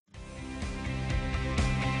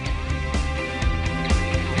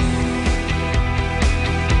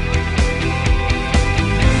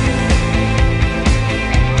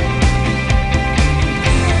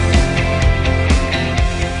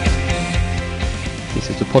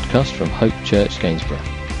This is a podcast from Hope Church Gainsborough.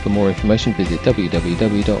 For more information, visit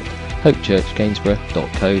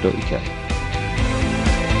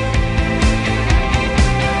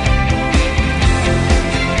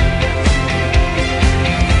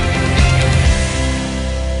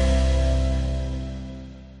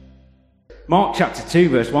Mark chapter 2,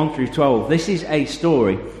 verse 1 through 12. This is a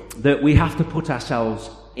story that we have to put ourselves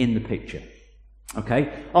in the picture.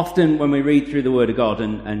 Okay? Often when we read through the Word of God,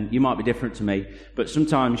 and you might be different to me, but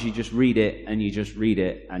sometimes you just read it and you just read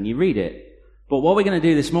it and you read it. But what we're going to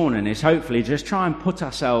do this morning is hopefully just try and put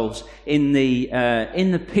ourselves in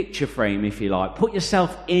the picture frame, if you like. Put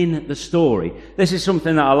yourself in the story. This is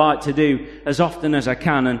something that I like to do as often as I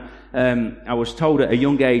can, and I was told at a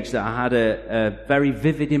young age that I had a very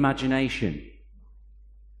vivid imagination.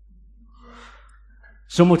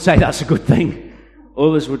 Some would say that's a good thing.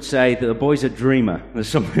 Others would say that the boy's a dreamer. There's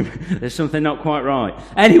something not quite right.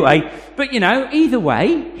 Anyway, but either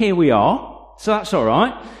way, here we are. So that's all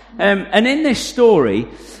right. And in this story,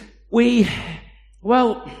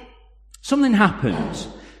 something happens.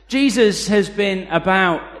 Jesus has been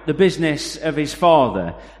about the business of his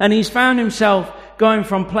Father, and he's found himself going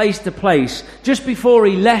from place to place. Just before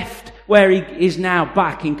he left where he is now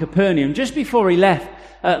back in Capernaum, just before he left,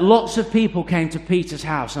 lots of people came to Peter's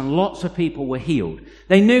house and lots of people were healed.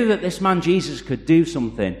 They knew that this man Jesus could do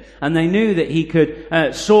something, and they knew that he could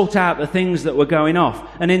sort out the things that were going off.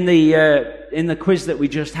 And in the quiz that we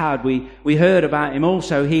just had, we heard about him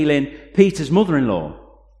also healing Peter's mother-in-law.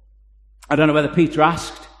 I don't know whether Peter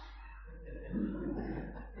asked.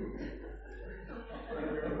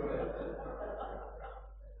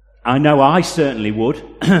 I know I certainly would.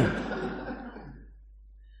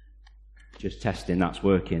 Just testing, that's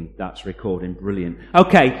working, that's recording, brilliant.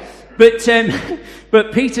 Okay, but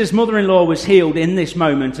Peter's mother-in-law was healed in this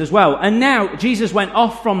moment as well. And now Jesus went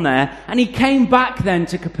off from there and he came back then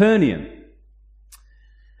to Capernaum.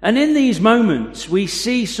 And in these moments, we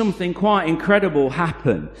see something quite incredible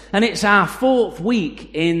happen. And it's our 4th week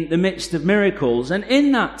in the midst of miracles. And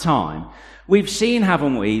in that time, we've seen,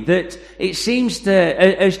 haven't we, that it seems to,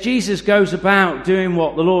 as Jesus goes about doing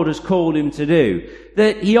what the Lord has called him to do,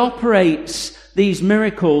 that he operates these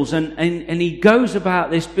miracles and he goes about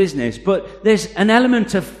this business, but there's an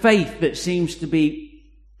element of faith that seems to be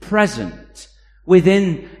present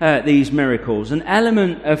within these miracles, an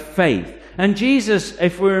element of faith. And Jesus,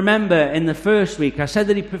 if we remember in the first week, I said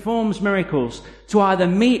that he performs miracles to either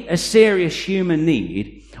meet a serious human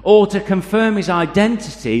need or to confirm his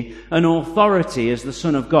identity and authority as the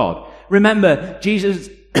Son of God. Remember, Jesus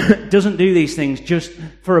doesn't do these things just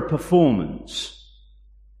for a performance.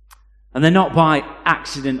 And they're not by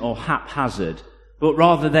accident or haphazard, but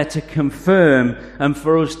rather they're to confirm and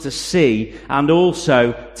for us to see and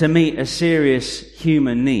also to meet a serious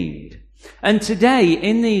human need. And today,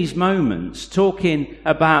 in these moments, talking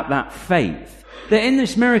about that faith, that in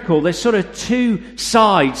this miracle, there's sort of 2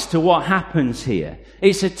 sides to what happens here.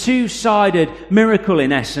 It's a 2-sided miracle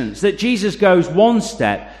in essence, that Jesus goes one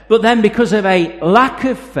step, but then because of a lack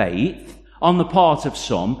of faith on the part of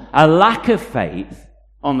some,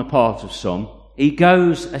 he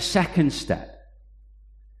goes a second step.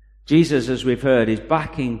 Jesus, as we've heard, is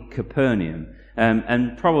back in Capernaum,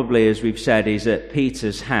 and probably, as we've said, is at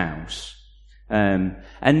Peter's house. And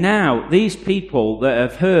now, these people that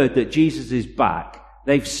have heard that Jesus is back,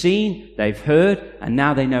 they've seen, they've heard, and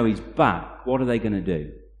now they know he's back. What are they going to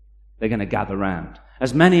do? They're going to gather round.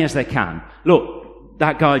 As many as they can. Look,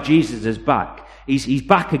 that guy Jesus is back. He's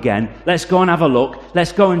back again. Let's go and have a look.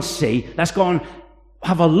 Let's go and see. Let's go and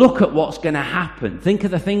have a look at what's going to happen. Think of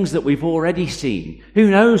the things that we've already seen. Who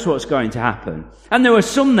knows what's going to happen? And there were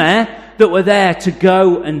some there that were there to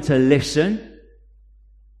go and to listen.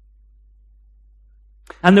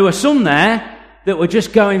 And there were some there that were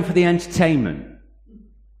just going for the entertainment.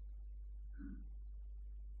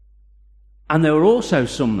 And there were also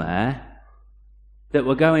some there that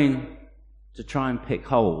were going to try and pick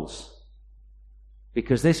holes.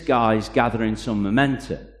 Because this guy's gathering some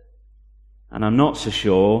momentum. And I'm not so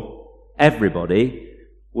sure everybody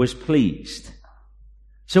was pleased.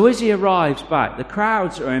 So as he arrives back, the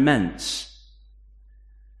crowds are immense.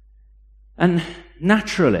 And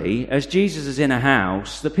naturally, as Jesus is in a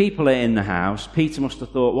house, the people are in the house. Peter must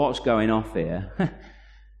have thought, what's going off here?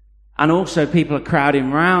 And also people are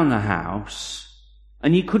crowding around the house.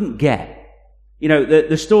 And you couldn't get.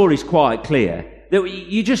 The story's quite clear. That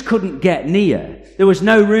you just couldn't get near. There was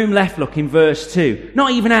no room left, look, in verse 2.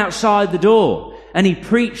 Not even outside the door. and he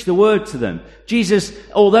preached the word to them. Jesus,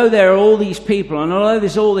 although there are all these people, and although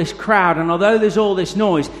there's all this crowd, and although there's all this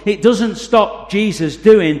noise, it doesn't stop Jesus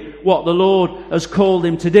doing what the Lord has called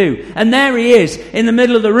him to do. And there he is in the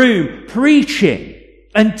middle of the room, preaching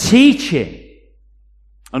and teaching.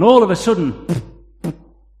 And all of a sudden,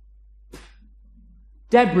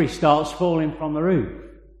 debris starts falling from the roof.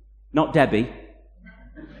 Not Debbie.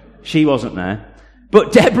 She wasn't there.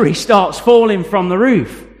 But debris starts falling from the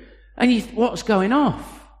roof. And what's going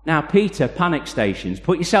off? Now, Peter, panic stations.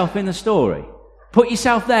 Put yourself in the story. Put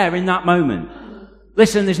yourself there in that moment.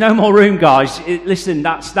 Listen, there's no more room, guys. Listen,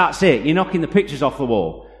 that's it. You're knocking the pictures off the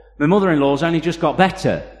wall. My mother-in-law's only just got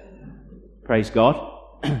better. Praise God.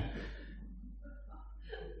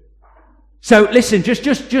 So, listen,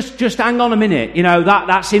 just hang on a minute. You know,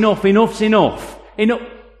 that's enough. Enough's enough.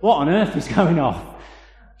 What on earth is going on?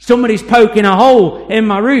 Somebody's poking a hole in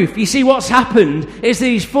my roof. You see, what's happened is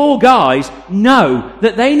these 4 guys know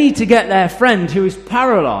that they need to get their friend who is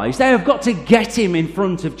paralyzed. They have got to get him in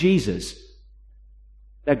front of Jesus.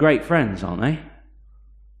 They're great friends, aren't they?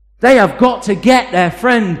 They have got to get their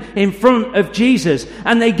friend in front of Jesus.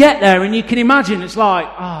 And they get there, and you can imagine it's like,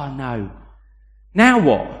 oh no. Now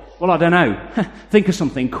what? Well, I don't know. Think of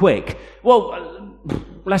something quick. Well,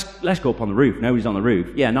 let's go up on the roof. Nobody's on the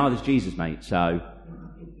roof. Yeah, neither's Jesus, mate. So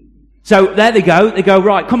there they go. They go,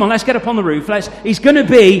 right, come on, let's get up on the roof. He's going to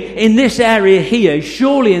be in this area here,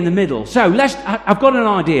 surely in the middle. So I've got an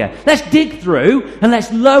idea. Let's dig through and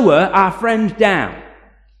let's lower our friend down.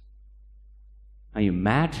 Are you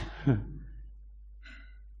mad?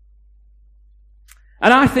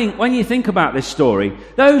 And I think when you think about this story,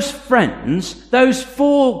 those friends, those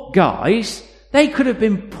 4 guys, they could have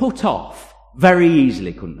been put off very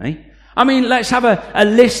easily, couldn't they? I mean, let's have a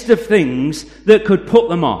list of things that could put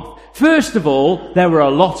them off. First of all, there were a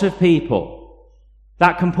lot of people.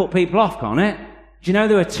 That can put people off, can't it? Do you know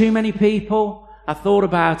there were too many people? I thought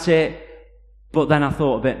about it, but then I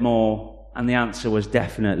thought a bit more, and the answer was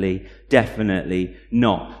definitely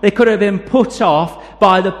not. They could have been put off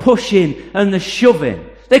by the pushing and the shoving.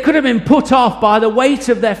 They could have been put off by the weight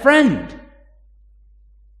of their friend.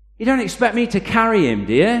 You don't expect me to carry him,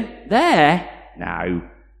 do you? There? No.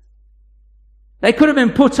 They could have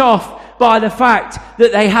been put off by the fact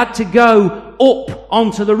that they had to go up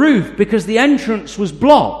onto the roof because the entrance was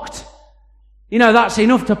blocked. You know, that's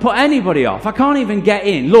enough to put anybody off. I can't even get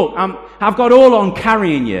in. Look, I've got all on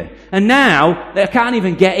carrying you. And now, they can't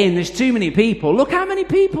even get in. There's too many people. Look how many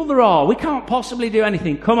people there are. We can't possibly do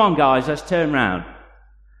anything. Come on, guys, let's turn round.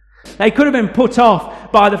 They could have been put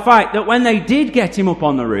off by the fact that when they did get him up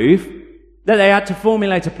on the roof, that they had to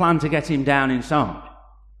formulate a plan to get him down inside.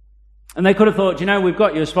 And they could have thought, you know, we've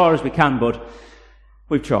got you as far as we can, bud.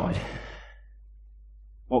 We've tried.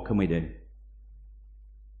 What can we do?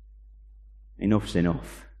 Enough's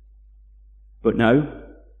enough. But no,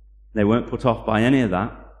 they weren't put off by any of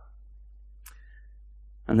that.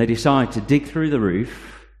 And they decide to dig through the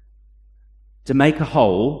roof, to make a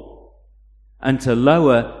hole, and to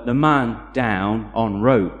lower the man down on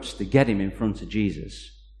ropes to get him in front of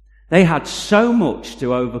Jesus. They had so much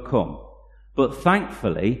to overcome, but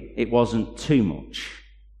thankfully it wasn't too much.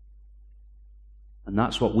 And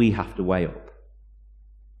that's what we have to weigh up.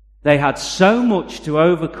 They had so much to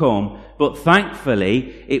overcome, but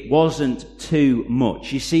thankfully it wasn't too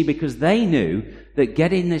much. You see, because they knew that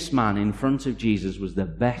getting this man in front of Jesus was the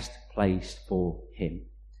best place for him.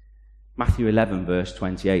 Matthew 11 verse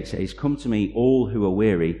 28 says, "Come to me all who are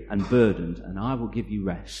weary and burdened, and I will give you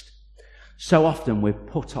rest." So often we're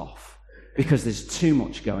put off because there's too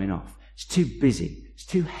much going on. It's too busy. It's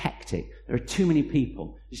too hectic. There are too many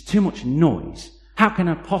people. There's too much noise. How can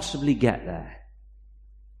I possibly get there?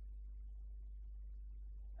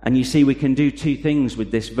 And you see, we can do two things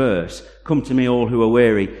with this verse. Come to me all who are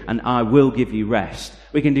weary, and I will give you rest.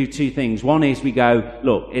 We can do two things. One is we go,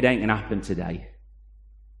 look, it ain't going to happen today.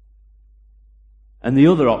 And the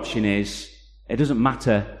other option is, it doesn't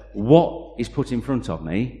matter what is put in front of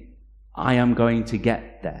me, I am going to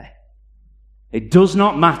get there. It does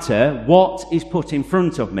not matter what is put in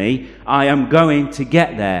front of me, I am going to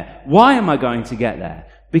get there. Why am I going to get there?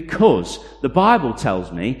 Because the Bible tells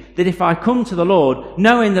me that if I come to the Lord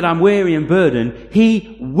knowing that I'm weary and burdened,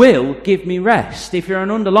 He will give me rest. If you're an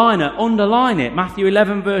underliner, underline it. Matthew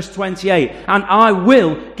 11 verse 28. And I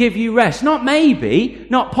will give you rest. Not maybe,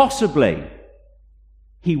 not possibly.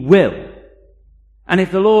 He will. And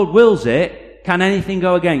if the Lord wills it, can anything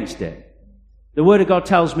go against it? The Word of God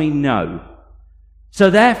tells me no. So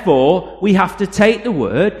therefore, we have to take the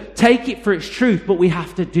Word, take it for its truth, but we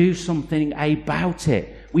have to do something about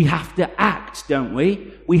it. We have to act, don't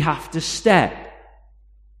we? We have to step.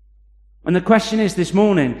 And the question is this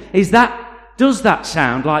morning, does that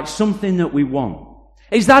sound like something that we want?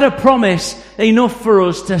 Is that a promise enough for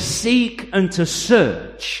us to seek and to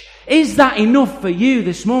search? Is that enough for you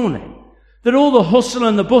this morning? That all the hustle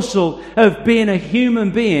and the bustle of being a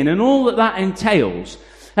human being and all that entails,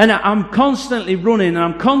 and I'm constantly running and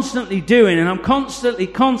I'm constantly doing and I'm constantly,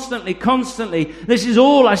 this is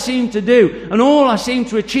all I seem to do, and all I seem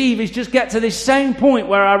to achieve is just get to this same point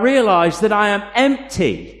where I realize that I am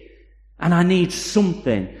empty and I need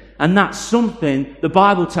something. And that something, the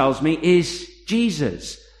Bible tells me, is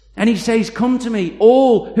Jesus. And he says, come to me,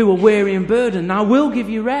 all who are weary and burdened, and I will give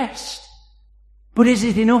you rest. But is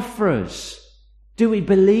it enough for us? Do we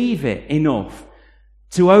believe it enough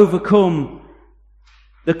to overcome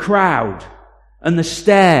the crowd and the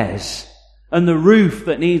stairs and the roof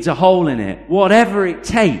that needs a hole in it? Whatever it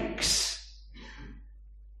takes.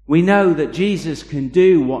 We know that Jesus can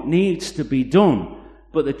do what needs to be done.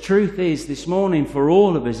 But the truth is, this morning for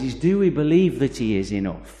all of us, is do we believe that he is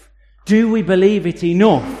enough? Do we believe it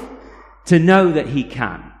enough to know that he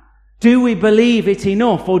can? Do we believe it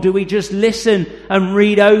enough, or do we just listen and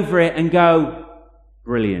read over it and go,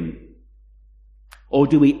 brilliant? Or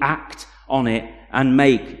do we act on it and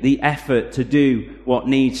make the effort to do what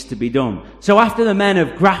needs to be done? So after the men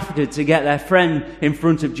have grafted to get their friend in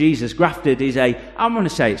front of Jesus, grafted is I'm going to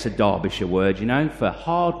say it's a Derbyshire word, for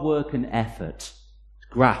hard work and effort.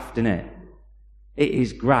 Graft, isn't it? It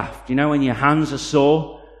is graft. When your hands are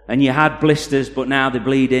sore and you had blisters but now they're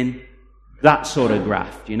bleeding? That sort of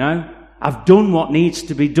graft, I've done what needs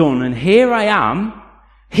to be done, and here I am.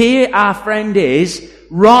 Here our friend is,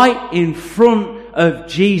 right in front of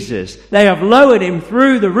Jesus. They have lowered him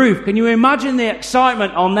through the roof. Can you imagine the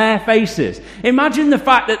excitement on their faces? Imagine the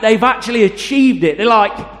fact that they've actually achieved it. They're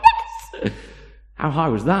like, yes! How high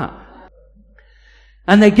was that?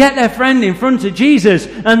 And they get their friend in front of Jesus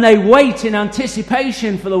and they wait in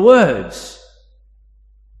anticipation for the words.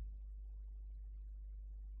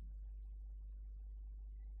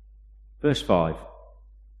 Verse 5.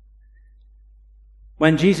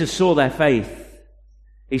 When Jesus saw their faith,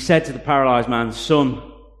 he said to the paralyzed man, "Son,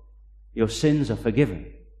 your sins are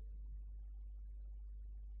forgiven."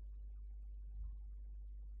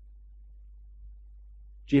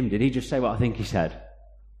 Jim, did he just say what I think he said?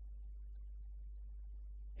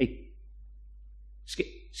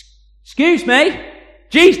 Excuse me?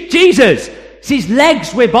 Jesus! It's his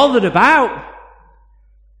legs we're bothered about.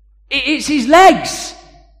 It's his legs.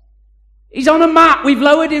 He's on a mat. We've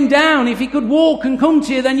lowered him down. If he could walk and come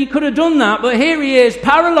to you, then you could have done that. But here he is,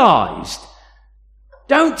 paralyzed.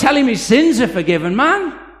 Don't tell him his sins are forgiven,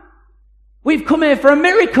 man. We've come here for a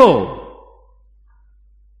miracle.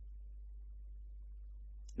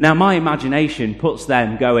 Now, my imagination puts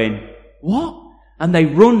them going, what? And they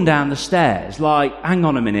run down the stairs like, hang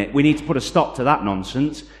on a minute, we need to put a stop to that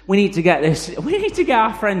nonsense. We need to get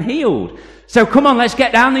our friend healed. So come on, let's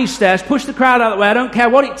get down these stairs, push the crowd out of the way, I don't care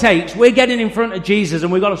what it takes, we're getting in front of Jesus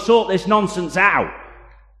and we've got to sort this nonsense out.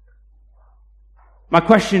 My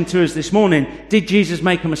question to us this morning, did Jesus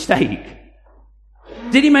make a mistake?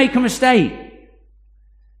 Did he make a mistake?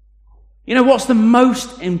 What's the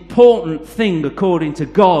most important thing according to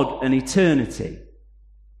God and eternity?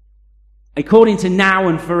 According to now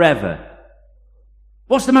and forever.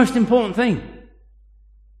 What's the most important thing?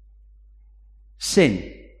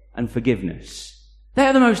 Sin and forgiveness.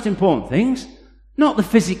 They're the most important things, not the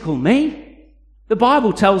physical me. The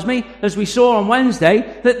Bible tells me, as we saw on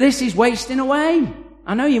Wednesday, that this is wasting away.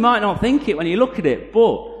 I know you might not think it when you look at it, but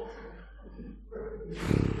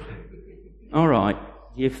all right,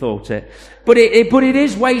 you've thought it. But it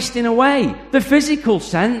is wasting away. The physical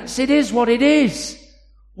sense, it is what it is.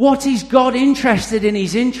 What is God interested in?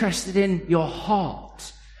 He's interested in your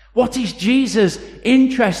heart. What is Jesus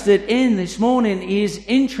interested in this morning? He is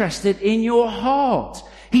interested in your heart.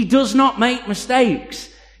 He does not make mistakes.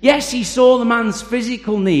 Yes, he saw the man's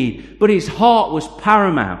physical need, but his heart was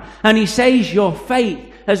paramount. And he says, your faith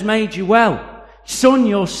has made you well. Son,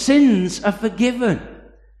 your sins are forgiven.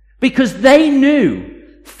 Because they knew,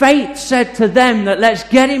 faith said to them that let's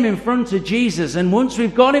get him in front of Jesus, and once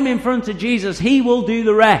we've got him in front of Jesus, he will do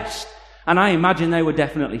the rest. And I imagine they were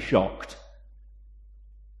definitely shocked.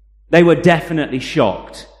 They were definitely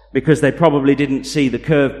shocked because they probably didn't see the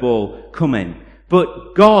curveball coming.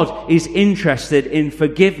 But God is interested in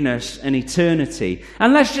forgiveness and eternity.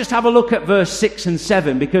 And let's just have a look at verse 6 and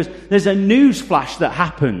 7, because there's a news flash that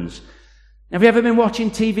happens. Have you ever been watching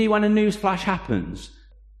TV when a news flash happens?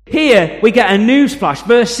 Here we get a news flash,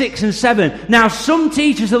 verse 6 and 7. Now some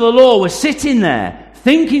teachers of the law were sitting there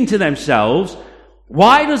thinking to themselves,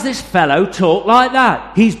 why does this fellow talk like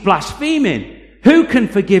that? He's blaspheming. Who can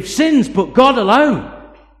forgive sins but God alone?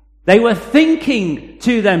 They were thinking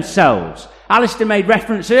to themselves. Alistair made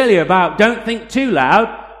reference earlier about don't think too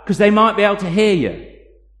loud because they might be able to hear you.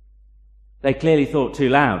 They clearly thought too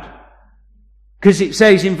loud. Because it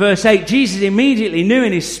says in verse 8, Jesus immediately knew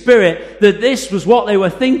in his spirit that this was what they were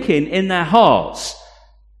thinking in their hearts.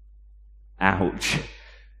 Ouch.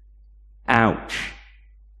 Ouch.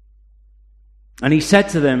 And he said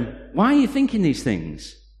to them, why are you thinking these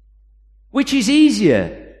things? Which is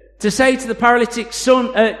easier, to say to the paralytic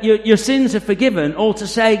son, your sins are forgiven, or to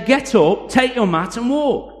say, get up, take your mat and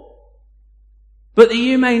walk? But that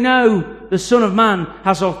you may know the Son of Man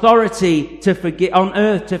has authority to forgive, on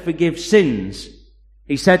earth to forgive sins.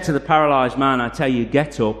 He said to the paralyzed man, I tell you,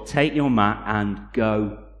 get up, take your mat and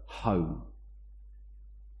go home.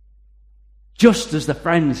 Just as the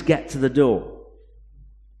friends get to the door.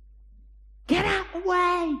 Get out the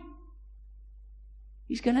way.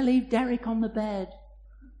 He's going to leave Derek on the bed.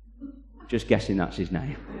 Just guessing that's his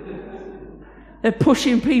name. They're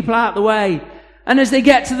pushing people out the way. And as they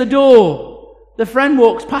get to the door, the friend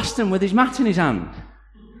walks past them with his mat in his hand.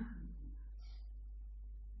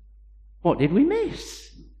 What did we miss?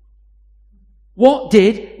 What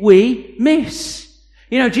did we miss?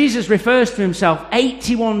 You know, Jesus refers to himself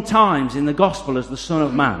 81 times in the gospel as the Son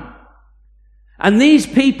of Man. And these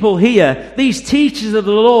people here, these teachers of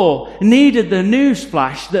the law, needed the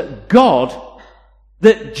newsflash that God,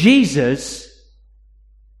 that Jesus,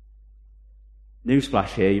 newsflash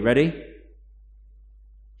here, you ready?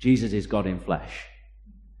 Jesus is God in flesh.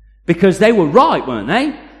 Because they were right, weren't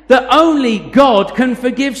they? That only God can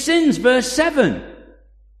forgive sins, verse 7.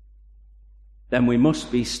 Then we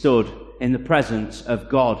must be stood in the presence of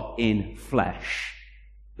God in flesh.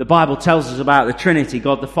 The Bible tells us about the Trinity,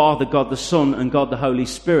 God the Father, God the Son, and God the Holy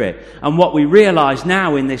Spirit. And what we realize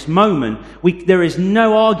now in this moment, there is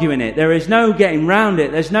no arguing it. There is no getting round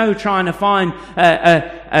it. There's no trying to find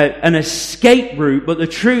an escape route. But the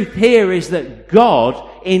truth here is that God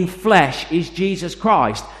in flesh is Jesus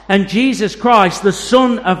Christ. And Jesus Christ, the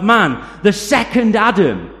Son of Man, the second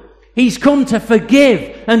Adam, he's come to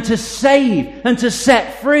forgive and to save and to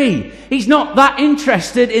set free. He's not that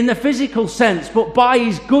interested in the physical sense, but by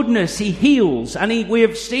his goodness he heals, and we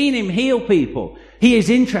have seen him heal people. He is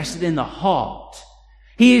interested in the heart.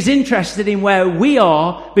 He is interested in where we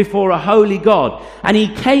are before a holy God. And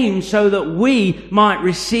he came so that we might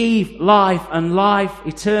receive life and life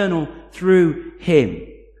eternal through him.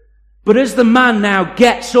 But as the man now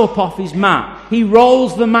gets up off his mat, he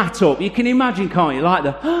rolls the mat up. You can imagine, can't you? Like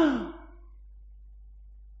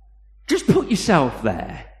just put yourself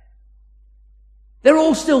there. They're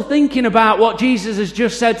all still thinking about what Jesus has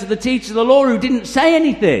just said to the teacher of the law who didn't say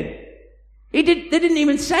anything. They didn't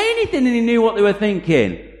even say anything and he knew what they were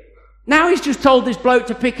thinking. Now he's just told this bloke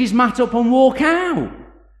to pick his mat up and walk out.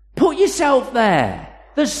 Put yourself there.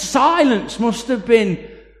 The silence must have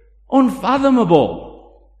been unfathomable.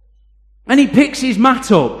 And he picks his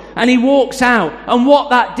mat up and he walks out. And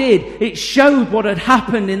what that did, it showed what had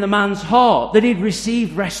happened in the man's heart, that he'd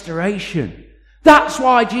received restoration. That's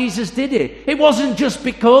why Jesus did it. It wasn't just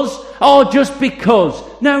because.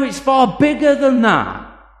 No, it's far bigger than that.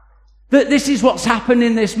 That this is what's happened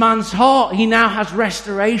in this man's heart. He now has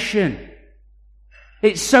restoration.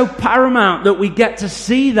 It's so paramount that we get to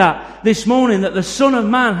see that this morning, that the Son of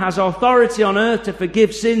Man has authority on earth to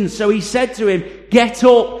forgive sins. So he said to him, get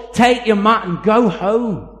up, take your mat and go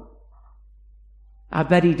home. I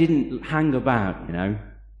bet he didn't hang about, you know.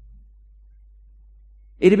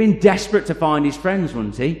 He'd have been desperate to find his friends,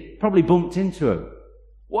 wouldn't he? Probably bumped into them.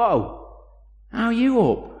 Whoa, how are you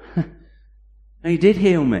up? And he did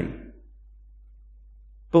heal me.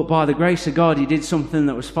 But by the grace of God, he did something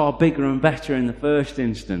that was far bigger and better in the first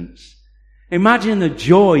instance. Imagine the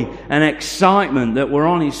joy and excitement that were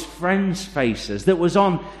on his friends' faces, that was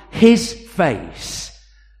on his face.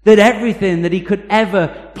 That everything that he could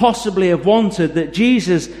ever possibly have wanted, that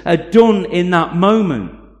Jesus had done in that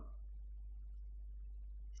moment.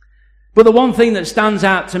 But the one thing that stands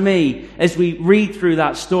out to me as we read through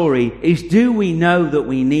that story is, do we know that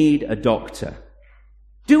we need a doctor?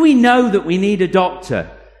 Do we know that we need a doctor?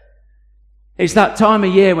 It's that time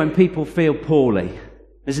of year when people feel poorly,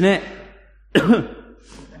 isn't it?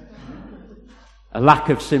 A lack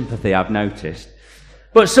of sympathy, I've noticed.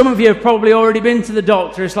 But some of you have probably already been to the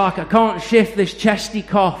doctor. It's like, I can't shift this chesty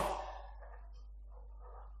cough.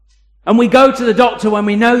 And we go to the doctor when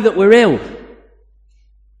we know that we're ill.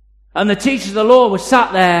 And the teachers of the law were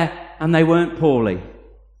sat there and they weren't poorly.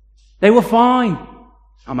 They were fine.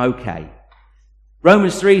 I'm okay.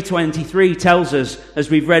 Romans 3:23 tells us, as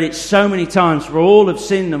we've read it so many times, for all have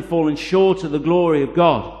sinned and fallen short of the glory of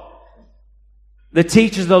God. The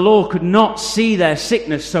teachers of the law could not see their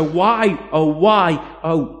sickness, so why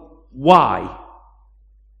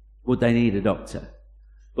would they need a doctor?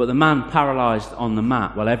 But the man paralyzed on the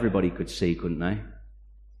mat, well, everybody could see, couldn't they?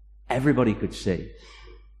 Everybody could see.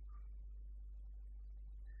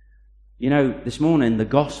 You know, this morning, the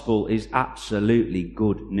gospel is absolutely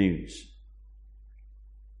good news.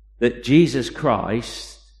 That Jesus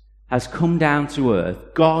Christ has come down to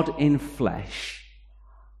earth, God in flesh,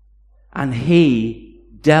 and he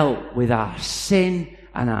dealt with our sin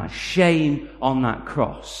and our shame on that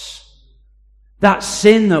cross. That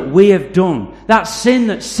sin that we have done, that sin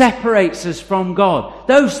that separates us from God,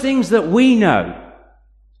 those things that we know,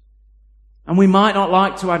 and we might not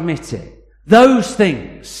like to admit it, those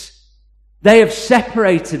things, they have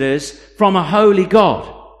separated us from a holy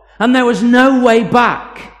God. And there was no way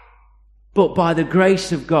back, but by the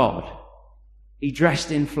grace of God, he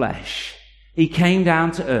dressed in flesh. He came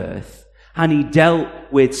down to earth and he dealt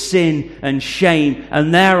with sin and shame.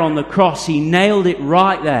 And there on the cross, he nailed it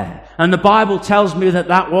right there. And the Bible tells me that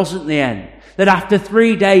that wasn't the end. That after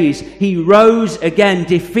 3 days, he rose again,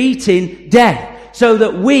 defeating death. So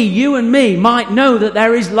that we, you and me, might know that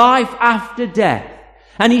there is life after death.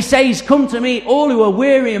 And he says, come to me, all who are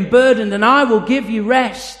weary and burdened, and I will give you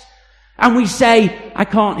rest. And we say, I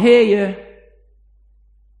can't hear you.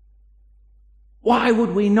 Why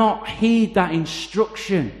would we not heed that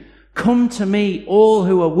instruction? Come to me, all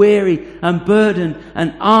who are weary and burdened,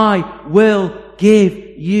 and I will give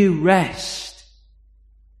you rest.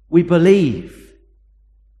 We believe.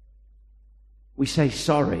 We say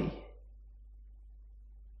sorry.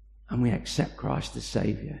 And we accept Christ as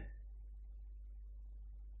Saviour.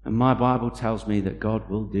 And my Bible tells me that God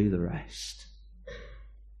will do the rest.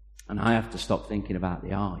 And I have to stop thinking about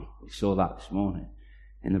the eye. We saw that this morning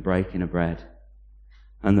in the breaking of bread.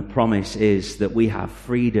 And the promise is that we have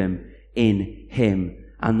freedom in him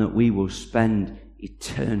and that we will spend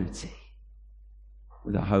eternity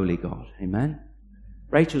with a holy God. Amen?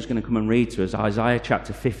 Rachel's going to come and read to us Isaiah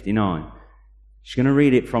chapter 59. She's going to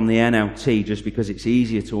read it from the NLT just because it's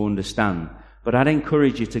easier to understand. But I'd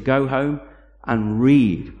encourage you to go home and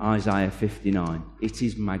read Isaiah 59. It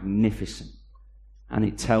is magnificent. And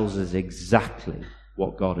it tells us exactly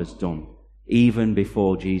what God has done, even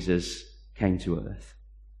before Jesus came to earth.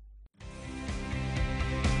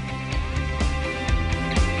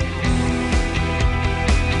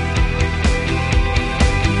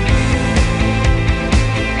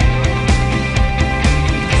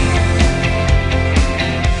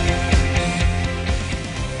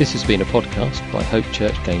 This has been a podcast by Hope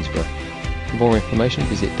Church Gainsborough. For more information,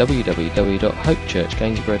 visit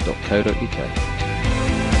www.hopechurchgainsborough.co.uk.